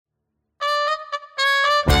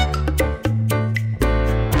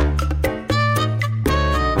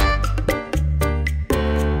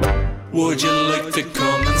Would you like to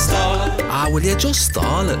come and stall it? Ah, will you just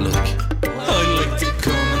stall it, look? I'd like to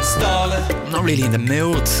come and stall it. I'm not really in the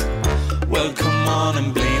mood. Well, come on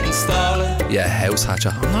and bleed and stall it. Yeah, house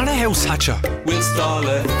hatcher. I'm not a house hatcher. We'll stall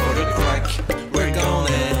it for the crack. We're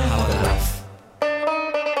gonna have a laugh.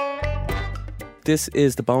 This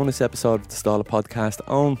is the bonus episode of the Stall It podcast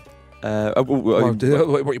on.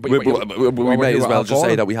 We may as well just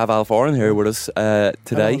say that we have Al Foran here with us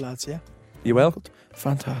today. Hello, lads, yeah. You well? Good.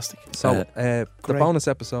 Fantastic. So the great. bonus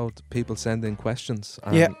episode, people send in questions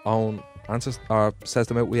and Yeah. Owen answers or says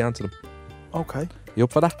them out, we answer them. Okay. You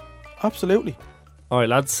up for that? Absolutely. Alright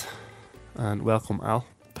lads, and welcome Al.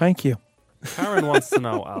 Thank you. Karen wants to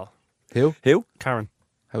know, Al. Who? Karen.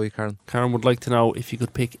 How are you, Karen? Karen would like to know if you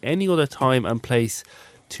could pick any other time and place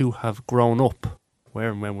to have grown up, where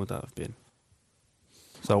and when would that have been?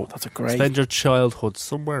 So That's a great spend your childhood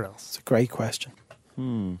somewhere else. It's a great question.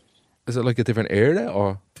 Is it like a different era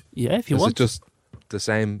or Yeah, if you is want. it just the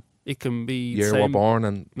same It can be year same, we're born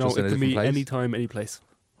and No, just in it a can different be place? any time, any place.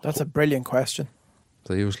 That's a brilliant question.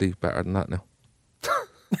 They're usually better than that now.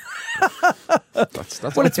 that's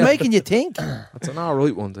Well, it's making you think. That's an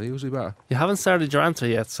alright one. They're usually better. You haven't started your answer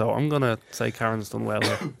yet, so I'm gonna say Karen's done well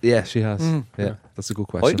here. Yeah, she has. Mm. Yeah, that's a good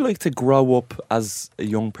question. I'd like to grow up as a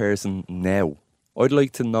young person now. I'd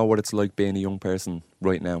like to know what it's like being a young person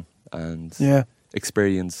right now and Yeah.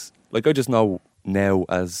 experience. Like, I just know now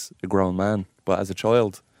as a grown man, but as a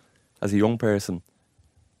child, as a young person,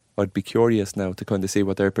 I'd be curious now to kind of see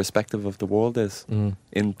what their perspective of the world is Mm.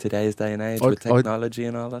 in today's day and age I'd- with technology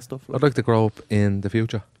and all that stuff. I'd like to grow up in the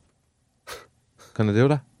future. Can I do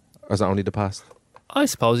that? Or is that only the past? I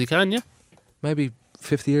suppose you can, yeah. Maybe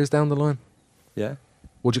 50 years down the line. Yeah.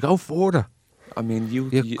 Would you go further? I mean, you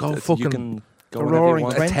go fucking can go the whenever you roaring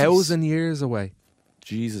want. 20s. 1,000 years away.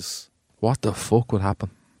 Jesus. What the fuck would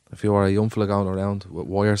happen if you were a young fella going around with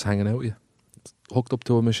wires hanging out of you, hooked up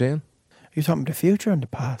to a machine? Are you talking about the future and the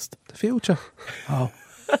past? The future. Oh.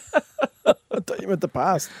 I thought you meant the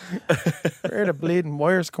past. Where are the bleeding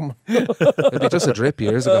wires coming? It'd be just a drip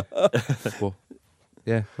years ago. But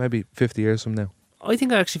yeah, maybe 50 years from now. I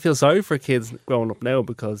think I actually feel sorry for kids growing up now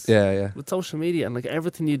because Yeah. with social media and like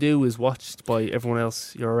everything you do is watched by everyone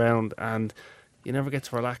else you're around and you never get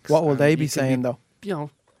to relax. What will and they you be can saying, though? You know,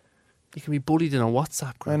 you can be bullied in a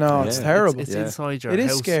WhatsApp group. I know, Yeah. it's terrible. It's Yeah. inside your It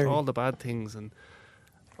is house, scary. all the bad things. And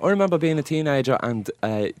I remember being a teenager and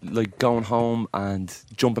like going home and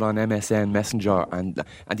jumping on MSN Messenger and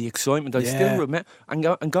the excitement. I Yeah. still remember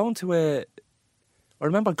and going to I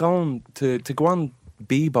remember going to go on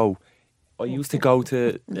Bebo. I used to go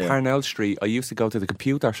to Yeah. Parnell Street. I used to go to the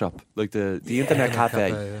computer shop, like the internet cafe,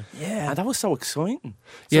 Yeah. and that was so exciting.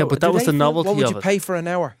 Yeah, So but that did was they the feel- novelty What would of you it. pay for an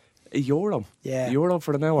hour? €1. Yeah. €1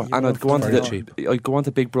 for an hour, and Euro I'd go on to for the an hour. cheap. I'd go on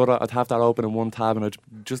to Big Brother. I'd have that open in one tab, and I'd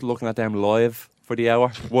just looking at them live for the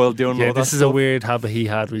hour while doing Yeah, all that this is a stuff. weird habit he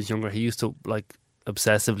had when he was younger. He used to like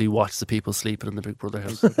obsessively watch the people sleeping in the Big Brother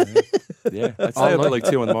house. Yeah, I'd All stay up night. at like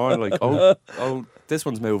 2 in the morning, like, oh, this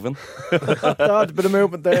one's moving. Oh, there's a bit of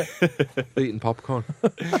movement there. Eating popcorn.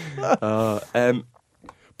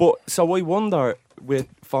 But so I wonder, with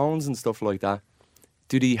phones and stuff like that,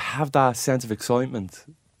 do they have that sense of excitement?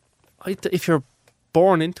 If you're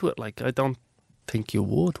born into it, like I don't think you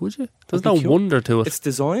would you? There's I'd be no curious. wonder to it. It's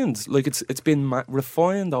designed, like it's been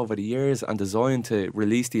refined over the years and designed to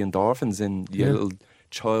release the endorphins in your Yeah. little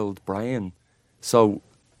child brain. So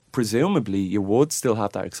presumably you would still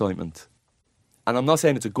have that excitement. And I'm not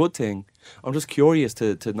saying it's a good thing. I'm just curious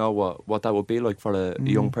to know what that would be like for a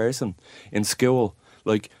young person in school.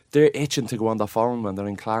 Like, they're itching to go on the phone when they're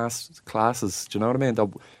in classes. Do you know what I mean? But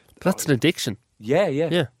that's an addiction. Yeah.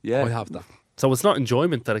 I have that. So it's not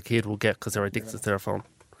enjoyment that a kid will get because they're addicted to their phone.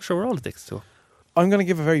 Sure, we're all addicted to it. I'm going to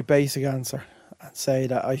give a very basic answer and say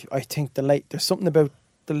that I think there's something about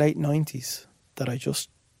the late 90s that I just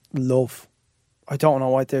love. I don't know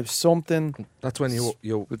why. There's something. That's when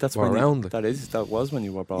you But that's were when around. that was when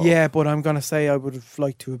you were brought up. Yeah, but I'm going to say I would have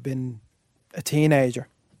liked to have been a teenager.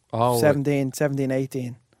 Oh, 17,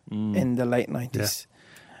 18 in the late 90s.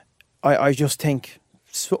 I just think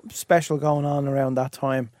something special going on around that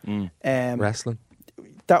time. wrestling.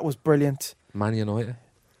 That was brilliant. Man United.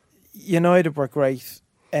 United were great.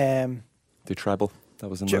 The treble. That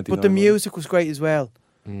was in But 99. the music was great as well.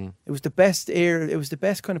 Mm. It was the best era. It was the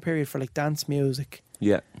best kind of period for like dance music.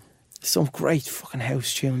 Yeah. Some great fucking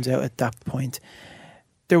house tunes out at that point.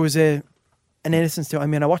 There was an innocence to it. I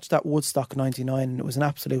mean, I watched that Woodstock '99 and it was an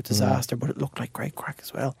absolute disaster, but it looked like great crack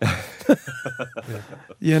as well.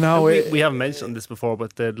 You know, we haven't mentioned this before,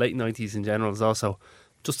 but the late 90s in general is also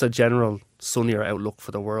just a general sunnier outlook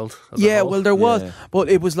for the world. as a Yeah, whole. well, there was, Yeah. but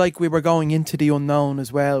it was like we were going into the unknown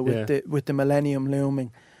as well Yeah. with the millennium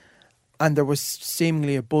looming, and there was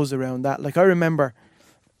seemingly a buzz around that. Like I remember,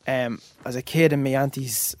 as a kid in my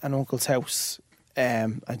auntie's and uncle's house,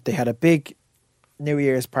 and they had a big New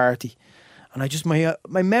Year's party, and I just my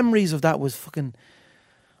memories of that was fucking.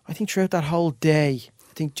 I think throughout that whole day,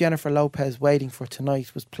 I think Jennifer Lopez "Waiting for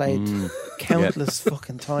Tonight" was played countless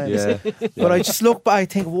fucking times. Yeah. But I just look back, I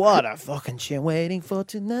think, what a fucking tune, "Waiting for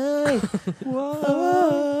Tonight."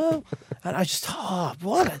 Whoa. And I just thought,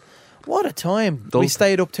 what a time. We Those-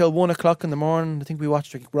 stayed up till 1 o'clock in the morning. I think we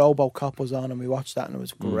watched like, RoboCop was on, and we watched that, and it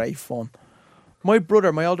was great fun. My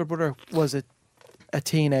older brother, was a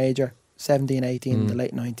teenager, 17, 18 in the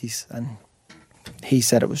late 90s, and he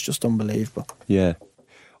said it was just unbelievable. Yeah.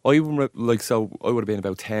 I even so I would have been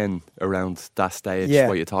about 10 around that stage, Yeah.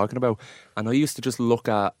 what you're talking about. And I used to just look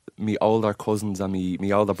at me older cousins and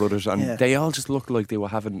me older brothers, and Yeah. they all just looked like they were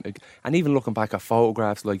having, and even looking back at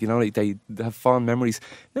photographs, like, you know, like they have fond memories.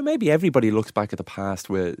 Now, maybe everybody looks back at the past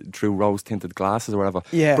through rose-tinted glasses or whatever.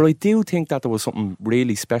 Yeah. But I do think that there was something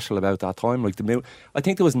really special about that time. Like I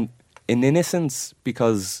think there was an innocence,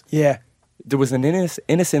 because Yeah. there was an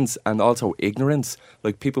innocence and also ignorance.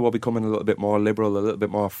 Like, people were becoming a little bit more liberal, a little bit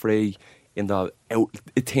more free in the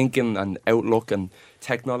thinking and outlook, and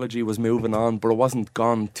technology was moving on, but it wasn't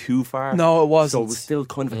gone too far. No, it wasn't. So it was still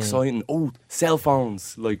kind of exciting. Oh, cell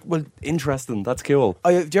phones, like, well, interesting. That's cool.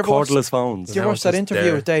 Do you ever watch- Cordless phones. Did you Now ever watch it's that just interview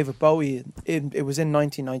there. with David Bowie? It was in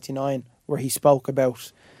 1999 where he spoke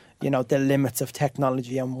about, the limits of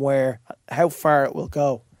technology and how far it will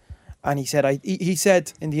go. And he said, he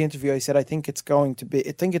said in the interview, I think it's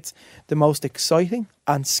the most exciting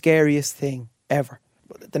and scariest thing ever.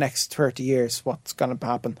 The next 30 years, what's going to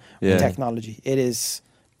happen Yeah. with technology. It is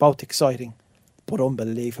both exciting, but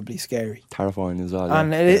unbelievably scary. Terrifying as well.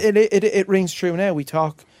 And yeah. it rings true now. We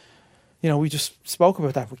talk, we just spoke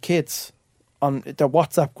about that with kids on their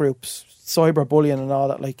WhatsApp groups, cyberbullying and all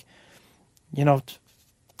that. Like,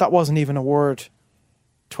 that wasn't even a word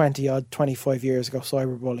 25 years ago,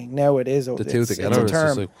 cyberbullying. Now it is. The two it's together, a it's term.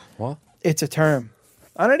 just like, what? It's a term.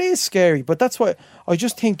 And it is scary, but that's why I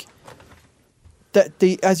just think that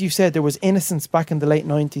as you said, there was innocence back in the late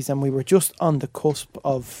 90s, and we were just on the cusp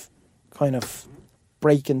of kind of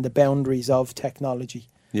breaking the boundaries of technology.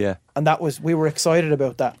 Yeah. And we were excited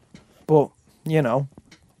about that. But, And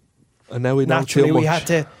now we know naturally too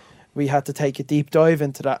much. we had to take a deep dive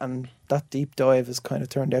into that, and that deep dive has kind of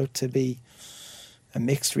turned out to be a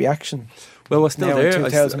mixed reaction. Well, we're still Now in there.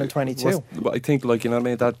 2022. I think, like, you know what I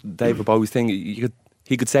mean, that David Bowie thing,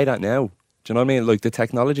 he could say that now. Do you know what I mean? Like, the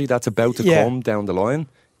technology that's about to Yeah. come down the line,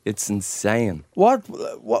 it's insane. What's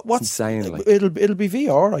insane, like. it'll be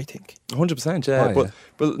VR, I think. 100%, yeah. Oh,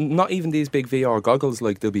 But not even these big VR goggles.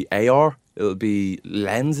 Like, there'll be AR, it'll be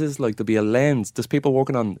lenses. Like, there'll be a lens. There's people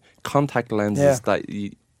working on contact lenses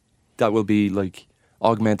that will be like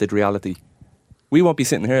augmented reality. We won't be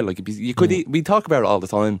sitting here like we talk about it all the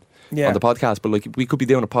time Yeah. on the podcast, but like we could be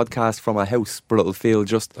doing a podcast from a house, but it'll feel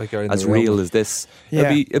just Like you're in as the realm. real as this.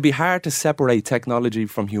 Yeah. It'll be hard to separate technology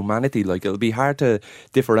from humanity. Like, it'll be hard to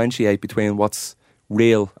differentiate between what's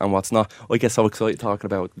real and what's not. I get so excited talking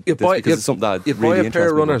about this because it's something that you really buy a interests pair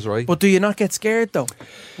of me. runners, right? But do you not get scared though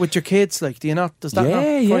with your kids? Like, do you not? Does that not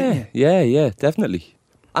frighten you? Yeah, definitely.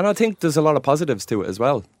 And I think there's a lot of positives to it as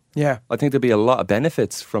well. Yeah. I think there'll be a lot of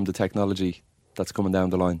benefits from the technology that's coming down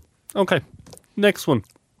the line. Okay. Next one.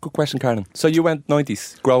 Good question, Karen. So you went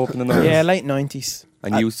 90s, grow up in the 90s. Yeah, late 90s.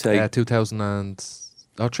 And you say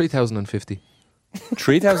 3050.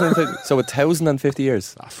 3,050, so 1,050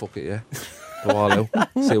 years. Ah, fuck it, yeah. Go all out.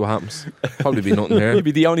 See what happens. Probably be nothing here. You'd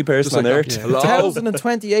be the only person Just on like earth. that, yeah. Hello?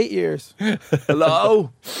 1,028 years.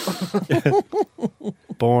 Hello?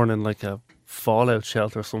 Born in like a fallout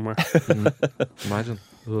shelter somewhere. Imagine.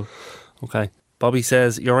 Ugh. Okay. Bobby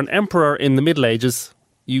says, you're an emperor in the Middle Ages.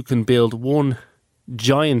 You can build one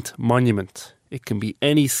giant monument. It can be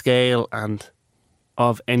any scale and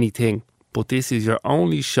of anything. But this is your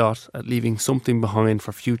only shot at leaving something behind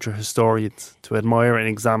for future historians to admire and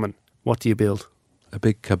examine. What do you build? A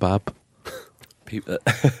big kebab People,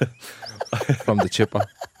 from the chipper.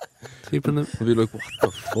 People in We'll be like, what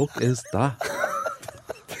the fuck is that?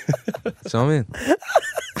 Do you know what I mean?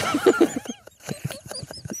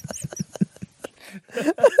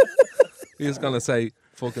 He was going to say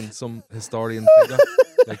fucking some historian figure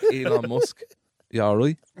like Elon Musk. You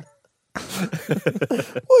alright?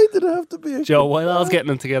 Why did it have to be a Joe, while I was getting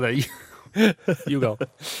them together, you go.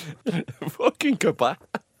 fucking kebab.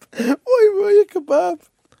 Why a kebab?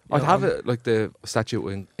 I'd have it like the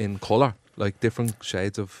statue in colour, like different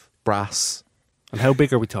shades of brass And how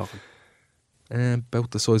big are we talking?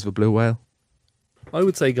 About the size of a blue whale. I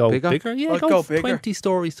would say go Bigger? bigger. Yeah, I'd go, go bigger. 20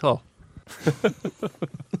 stories tall.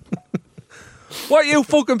 What are you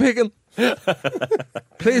fucking picking?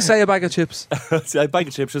 Please say a bag of chips. See, a bag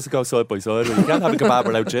of chips just to go side by side. You can't have a kebab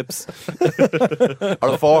without chips. Or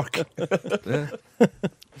a fork. Yeah.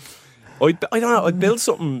 I don't know, I'd build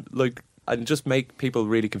something like and just make people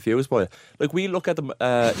really confused by it. Like we look at them,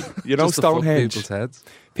 you know, Just to fuck Stonehenge. people's heads.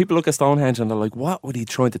 People look at Stonehenge and they're like, what would he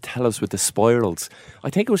trying to tell us with the spirals? I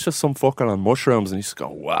think it was just some fucker on mushrooms and you just go,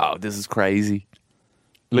 wow, this is crazy.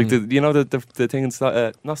 Like, the thing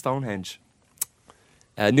in, not Stonehenge,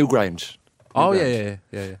 Newgrange. Oh, Newgrange.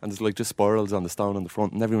 yeah. And there's like just spirals on the stone in the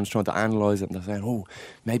front and everyone's trying to analyse it and they're saying, oh,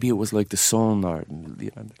 maybe it was like the sun or,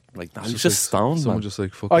 you know, like, no, it's just stone, Someone man. just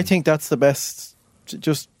like fucking. I think that's the best.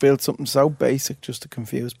 Just build something so basic just to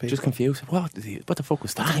confuse people. Just confused. What the fuck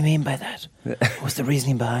was What do you that? mean by that? What's the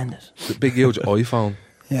reasoning behind it? the big huge iPhone.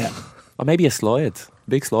 Yeah. Or maybe a slide.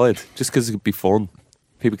 Big slide. Just because it'd be fun.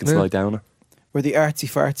 People can Yeah. slide down it. Where the artsy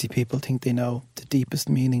fartsy people think they know the deepest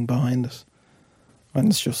meaning behind it. And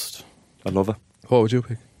it's just I love it. What would you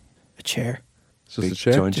pick? a chair. It's just Big a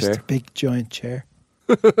chair. giant Just chair. a big giant chair.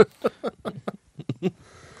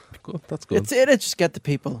 Good, that's good. It'll just get the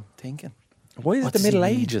people thinking. Why is What it the does he Middle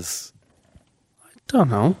mean? Ages? Don't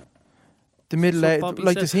know. The middle what age, Bobby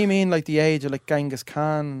like said. does he mean like the age of like Genghis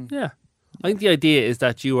Khan? Yeah. I think the idea is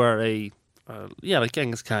that you are like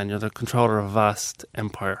Genghis Khan, you're the controller of a vast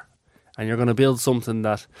empire. And you're going to build something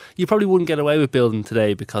that you probably wouldn't get away with building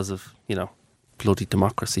today because of, you know, bloody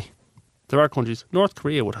democracy. There are countries, North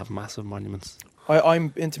Korea would have massive monuments.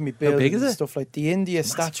 I'm into me building big is it? stuff like the India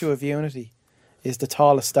Statue of Unity is the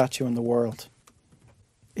tallest statue in the world.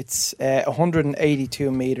 It's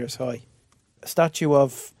 182 meters high. A statue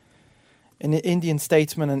of an Indian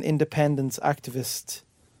statesman and independence activist.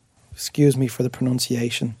 Excuse me for the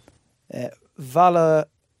pronunciation.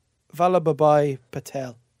 Vallabhbhai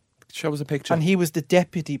Patel, Show us a picture. and he was the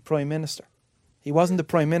deputy prime minister. He wasn't the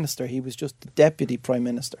prime minister. He was just the deputy prime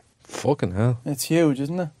minister. Fucking hell. It's huge,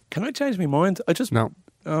 isn't it? Can I change my mind? I just... No.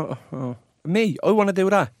 Me. I want to do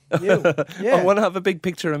that. You, yeah. I want to have a big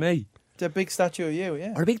picture of me. The big statue of you,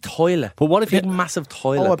 yeah. Or a big toilet. But what if big you massive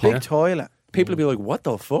toilet. Oh, a big Yeah. toilet. People would be like, what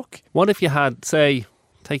the fuck? what if you had, say,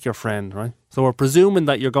 take your friend, right? So we're presuming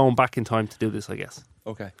that you're going back in time to do this, I guess.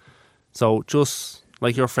 Okay. So just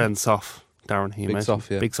like your friend Soph, Darren, he Big mentioned.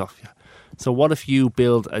 Soph, yeah. Big Soph, yeah. So what if you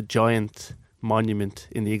build a giant monument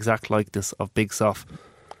in the exact likeness of Big Soph?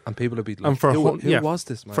 And people would be like, And for who, hun- who yeah, was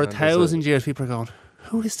this man? For And there's 1,000 years, people are going,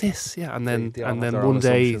 who is this? Yeah, and then they all have and then their one own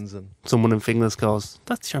day, assumptions and- someone in Finglas goes,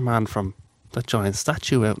 that's your man from that giant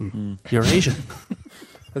statue out in Eurasia.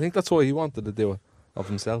 I think that's why he wanted to do it of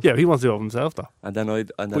himself. Yeah, he wants to do it himself, though. And then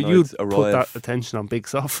I'd But you'd arrive. put that attention on Big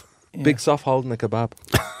Soph. Yeah. Big Soph holding a kebab.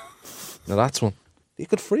 Now that's one. You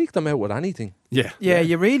could freak them out with anything. Yeah. Yeah,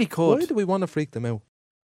 you really Why could. do we want to freak them out?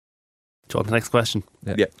 Do you want the next question?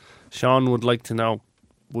 Yeah. Sean would like to know,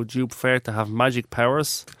 would you prefer to have magic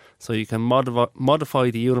powers so you can modify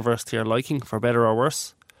the universe to your liking, for better or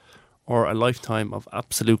worse, or a lifetime of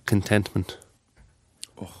absolute contentment?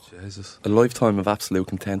 Jesus. A lifetime of absolute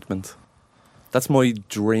contentment. That's my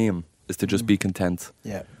dream, is to just be content.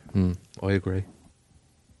 Yeah. I agree.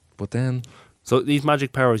 But then, So these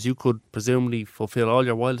magic powers, you could presumably fulfill all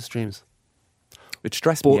your wildest dreams, It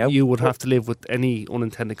stressed me but out. you would have to live with any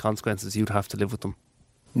unintended consequences. You'd have to live with them.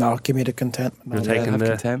 No, give me the contentment. You're No, taking have the-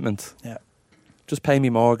 contentment. Yeah. Just pay me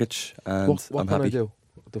mortgage and what I'm can happy. I do?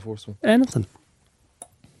 The first one. Anything.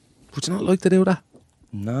 Would you not like to do that?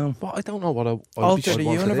 No. But I don't know what I'd Alter I'd the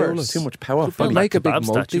want to do, universe. like. Too much power. Could for I'd build me. make a kebab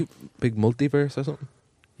statue. big multiverse or something.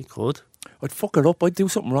 You could. I'd fuck it up. I'd do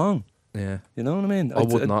something wrong. Yeah. You know what I mean? I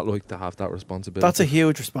would not like to have that responsibility. That's a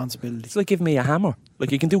huge responsibility. It's like giving me a hammer.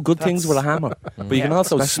 Like you can do good things with a hammer, but you can Yeah.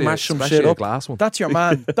 also Especially- smash some especially shit a up. glass one. That's your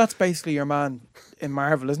man. That's basically your man in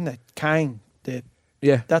Marvel, isn't it? Kang.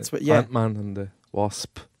 Yeah. That's what. Yeah. Ant-Man and the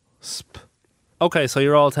Wasp. Okay, so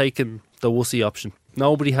you're all taking the wussy option.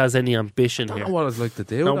 Nobody has any ambition I don't here. know what I'd like to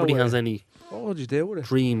do. Nobody though, has eh? any What would you do with it?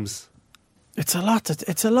 dreams. It's a lot.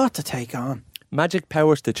 It's a lot to take on. Magic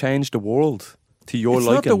powers to change the world to your It's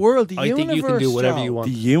liking. not the world. The I universe. think you can do whatever Joe. you want.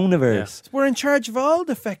 The universe. We're in charge of all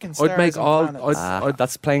the fucking stars. I'd make and all. planets.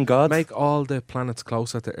 That's playing God. Make all the planets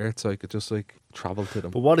closer to Earth so I could just like travel to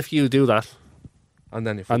them. But what if you do that, And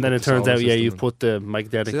then, and then it turns out, yeah, you've put the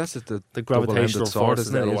magnetic, See, that's the the double-ended gravitational sword, forces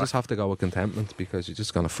isn't it? out of You whack. just have to go with contentment because you're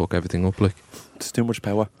just gonna fuck everything up. Like, It's too much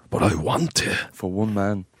power but I want to. for one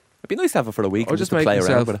man. It'd be nice to have it for a week Or and just just to make play around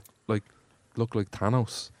myself with it. like look like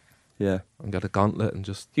Thanos Yeah. and get a gauntlet and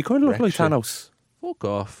just You kind of look wreck like shit. Thanos. Fuck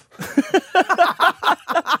off.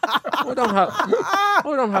 What I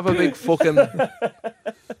don't have a big fucking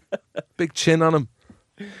big chin on him.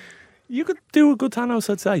 You could do a good Thanos,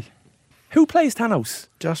 I'd say. Who plays Thanos?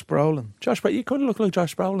 Josh Brolin. Josh Brolin. You couldn't look like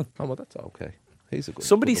Josh Brolin. Oh, well, that's okay. He's a good.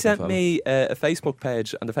 Somebody good sent fella. me a Facebook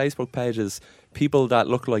page, and the Facebook page is people that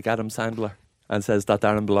look like Adam Sandler, and says that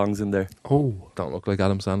Darren belongs in there. Oh, don't look like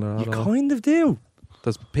Adam Sandler You at all. kind of do.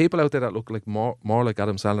 There's people out there that look like more like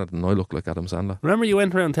Adam Sandler than I look like Adam Sandler. Remember you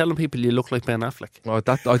went around telling people you look like Ben Affleck? Oh,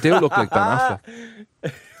 that I do look like Ben Affleck.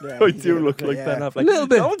 I do look like Ben Affleck. A little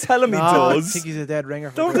bit. Don't tell him he I does. think he's a dead ringer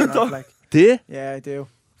for Don't- Ben don't- Affleck. Do you? Yeah, I do.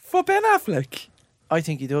 For Ben Affleck. I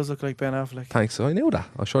think he does look like Ben Affleck. Thanks. I knew that.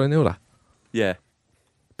 I'm sure I knew that. Yeah.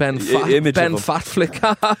 Ben image of him. Fat Flick.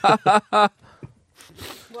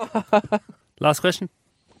 Last question.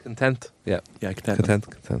 Content. Yeah. Yeah, content.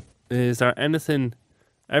 Content. Is there anything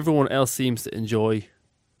everyone else seems to enjoy,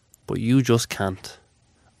 but you just can't?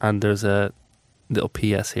 And there's a little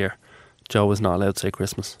PS here. Joe is not allowed to say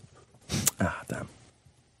Christmas. Ah, damn.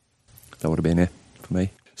 That would have been it for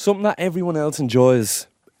me. Something that everyone else enjoys.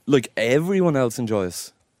 Like, everyone else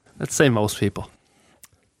enjoys. Let's say most people.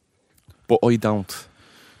 But I don't.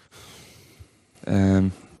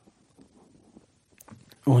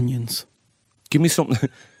 Onions. Give me something.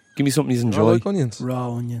 Give me something you I enjoy. like onions.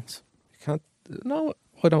 Raw onions. You can't. No,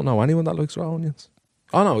 I don't know anyone that likes raw onions.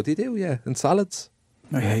 Oh no, they do. Yeah, in salads.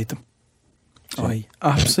 I hate them. I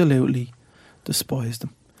absolutely despise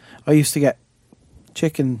them. I used to get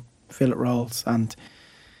chicken fillet rolls, and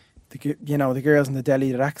the girls in the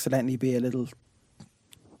deli would accidentally be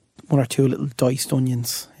one or two little diced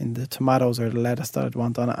onions in the tomatoes or the lettuce that I'd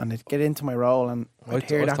want on it, and it'd get into my roll, and I'd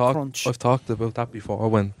hear that crunch. I've talked about that before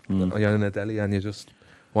when you're in a deli and you just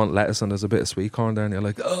want lettuce and there's a bit of sweet corn there and you're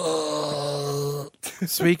like, oh.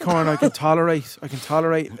 Sweet corn I can tolerate. I can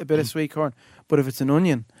tolerate a bit of sweet corn, but if it's an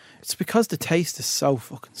onion, it's because the taste is so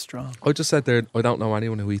fucking strong. I just said there, I don't know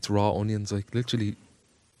anyone who eats raw onions. Like, literally,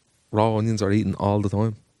 raw onions are eaten all the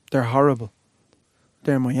time. They're horrible.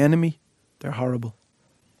 They're my enemy. They're horrible.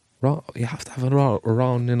 Raw, you have to have a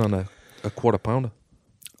raw onion on a quarter pounder.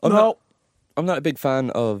 I'm No. not a big fan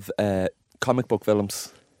of comic book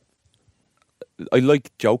films. I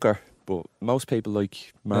like Joker, but most people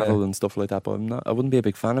like Marvel Yeah. and stuff like that. But I wouldn't be a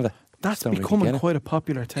big fan of it. That's Just don't really becoming get it. quite a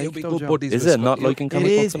popular take, He'll be though, good Joe. buddies. Is with it not Scor- liking comic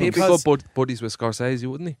is, book He'll films? be because- good buddies with Scorsese,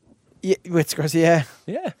 wouldn't he? Yeah, with Scorsese, yeah.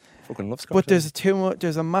 Yeah, fucking love Scorsese. But there's too much.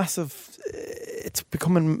 There's a massive. It's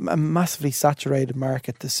becoming a massively saturated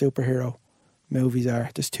market. The superhero movies are.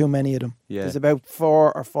 There's too many of them. Yeah. There's about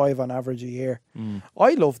 4 or 5 on average a year.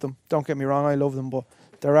 I love them. Don't get me wrong. I love them, but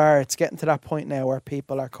it's getting to that point now where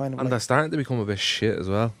people are kind of And like they're starting to become a bit shit as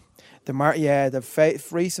well. the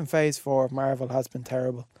recent Phase 4 of Marvel has been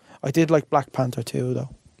terrible. I did like Black Panther 2 though.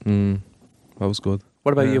 That was good.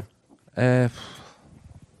 What about you?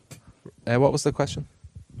 What was the question?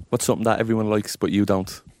 What's something that everyone likes but you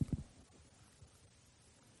don't?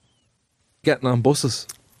 Getting on buses.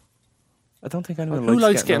 I don't think anyone Who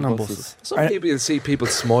likes getting getting on buses? Some Are- people, you see people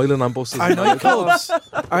smiling on buses. Are nightclubs?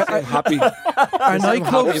 I'm happy. Are I'm happy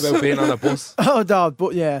nightclubs? about being on a bus. Oh, no,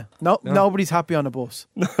 but yeah, No. nobody's happy on a bus.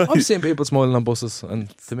 I've seen people smiling on buses, and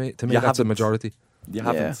to me, You that's a haven't. majority. You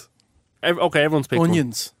haven't. Okay, everyone's picked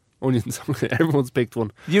Onions. one. Onions. Okay, everyone's picked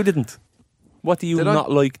one. You didn't. What do you Did I?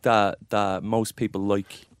 not like that most people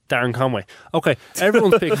like? Darren Conway. Okay,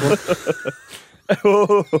 everyone's picked one.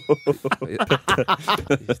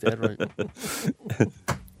 He's dead right.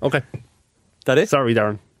 Okay. That it? Sorry,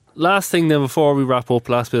 Darren. Last thing then before we wrap up,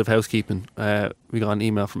 last bit of housekeeping. We got an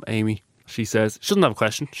email from Amy. She says, she doesn't have a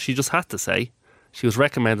question. She just had to say, she was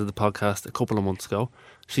recommended the podcast a couple of months ago.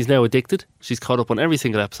 She's now addicted. She's caught up on every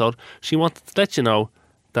single episode. She wanted to let you know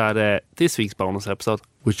that this week's bonus episode,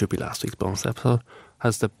 which will be last week's bonus episode,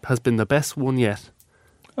 has been the best one yet.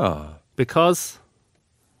 Oh. Because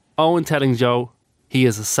Owen telling Joe he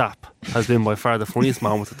is a sap has been by far the funniest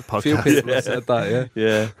moment of the Few podcast. people have said that,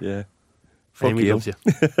 yeah. Yeah. Fuck Amy you. loves you.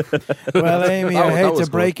 Well, Amy, That I was hate to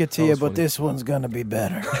good. break it to That you, was but funny. this one's gonna be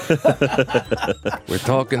better. We're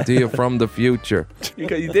talking to you from the future. You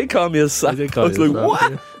did call me a sack. did I call was you a like,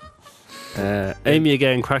 sap, what? Amy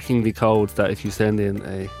again cracking the code that if you send in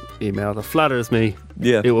a email that flatters me,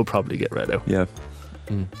 Yeah. it will probably get read out. Yeah.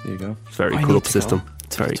 Mm. There you go. It's a very I need corrupt to go. system.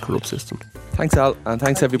 It's a very corrupt system. Thanks, Al, and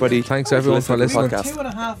thanks everybody. Thanks everyone for to the listening. podcast.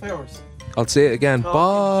 2.5 hours. I'll say it again.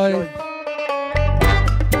 Bye. Bye.